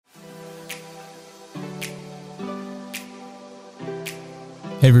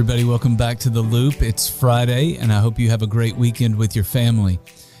Hey everybody, welcome back to The Loop. It's Friday, and I hope you have a great weekend with your family.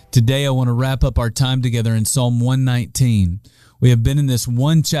 Today I want to wrap up our time together in Psalm 119. We have been in this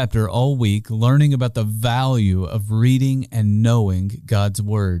one chapter all week, learning about the value of reading and knowing God's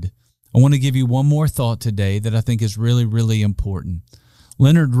Word. I want to give you one more thought today that I think is really, really important.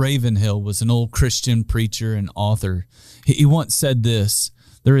 Leonard Ravenhill was an old Christian preacher and author. He once said this: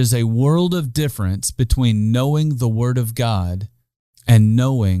 there is a world of difference between knowing the Word of God and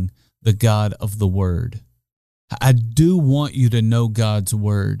knowing the God of the Word. I do want you to know God's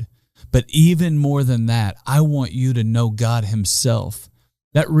Word, but even more than that, I want you to know God Himself.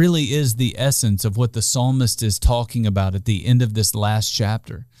 That really is the essence of what the psalmist is talking about at the end of this last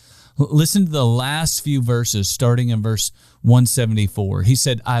chapter. Listen to the last few verses, starting in verse 174. He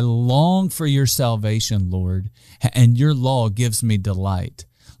said, I long for your salvation, Lord, and your law gives me delight.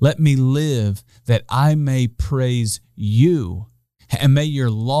 Let me live that I may praise you, and may your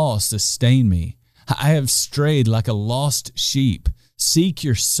law sustain me. I have strayed like a lost sheep. Seek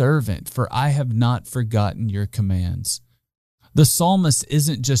your servant, for I have not forgotten your commands. The psalmist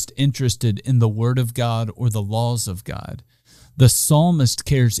isn't just interested in the Word of God or the laws of God. The psalmist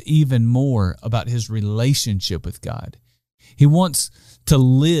cares even more about his relationship with God. He wants to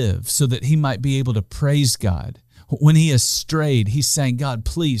live so that he might be able to praise God. When he has strayed, he's saying, God,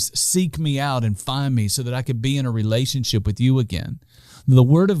 please seek me out and find me so that I could be in a relationship with you again. The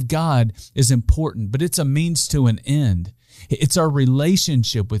Word of God is important, but it's a means to an end. It's our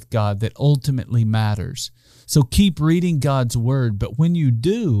relationship with God that ultimately matters. So keep reading God's Word, but when you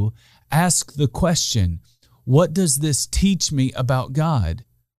do, ask the question, what does this teach me about God?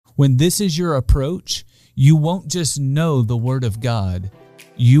 When this is your approach, you won't just know the Word of God,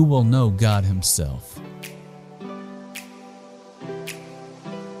 you will know God Himself.